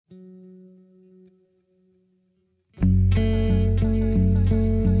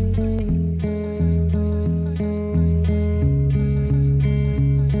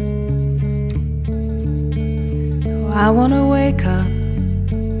wake up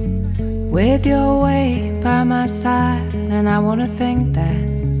with your weight by my side, and I wanna think that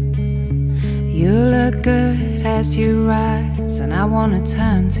you look good as you rise, and I wanna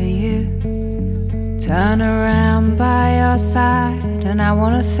turn to you, turn around by your side, and I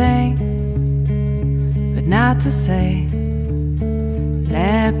wanna think, but not to say,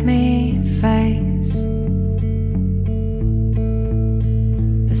 let me face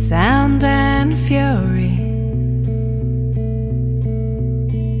the sound and fury.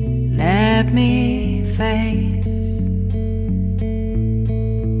 Let me face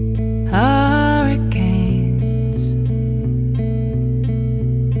hurricanes,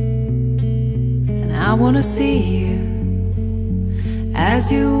 and I wanna see you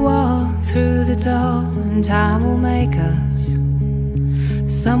as you walk through the door, and time will make us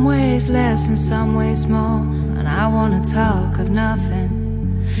some ways less and some ways more. And I wanna talk of nothing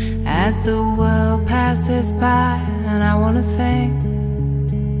as the world passes by, and I wanna think,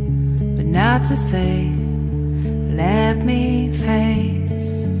 but not to say, let me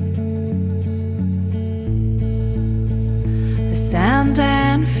face the sound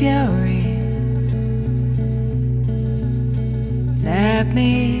and fury. Let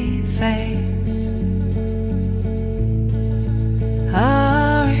me face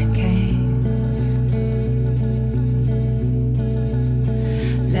hurricanes.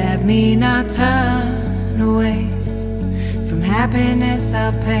 Let me not turn away from happiness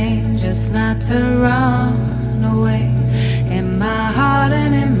or pain, just not to run away. In my heart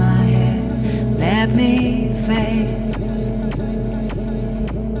and in my head, let me face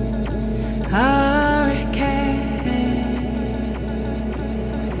hurricanes.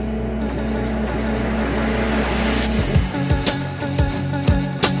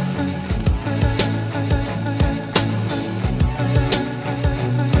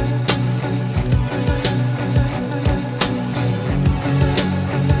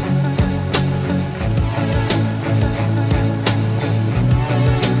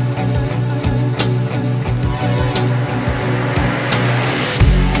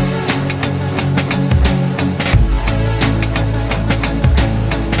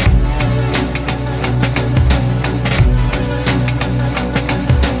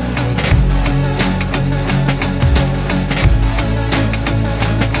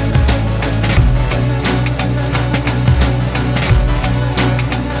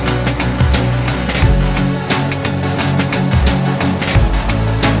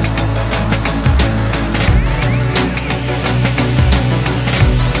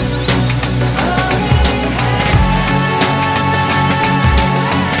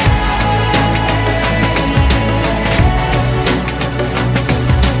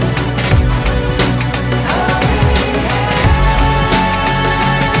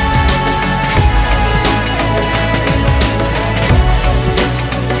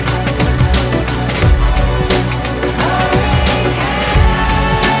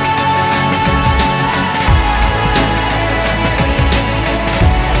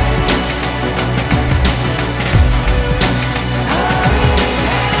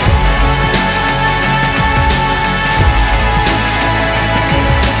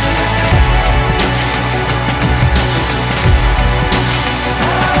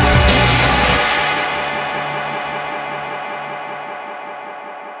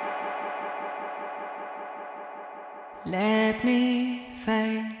 Let me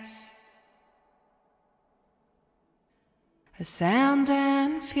face a sound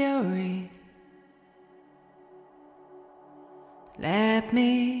and fury. Let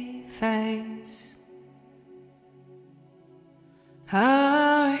me face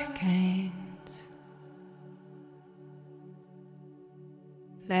hurricanes.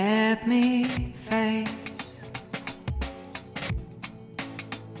 Let me face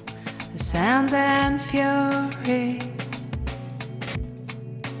the sound and fury.